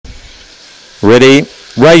Ready,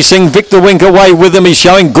 racing, Victor Wink away with him. He's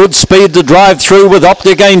showing good speed to drive through with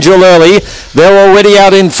Optic Angel early. They're already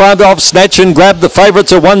out in front of Snatch and Grab. The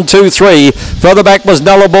favourites are 1, 2, 3. Further back was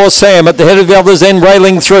Nullarbor Sam. At the head of the others then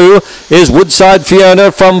railing through is Woodside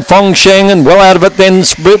Fiona from Fong Sheng, and well out of it then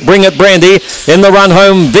Bring It Brandy. In the run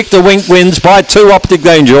home, Victor Wink wins by 2, Optic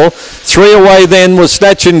Angel. 3 away then was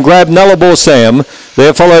Snatch and Grab, Nullarbor Sam.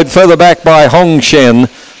 They're followed further back by Hong Shen.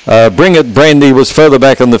 Bring It Brandy was further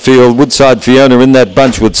back on the field. Woodside Fiona in that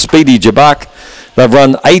bunch with Speedy Jabak. They've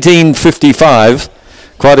run 18.55.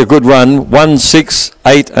 Quite a good run. 1, 6,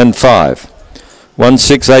 8 and 5. 1,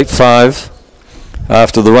 6, 8, 5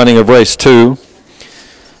 after the running of race 2.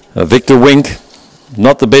 Victor Wink,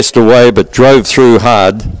 not the best away, but drove through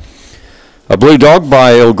hard. A Blue Dog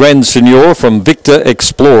by El Gran Senor from Victor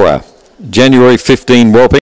Explorer. January 15 whelping.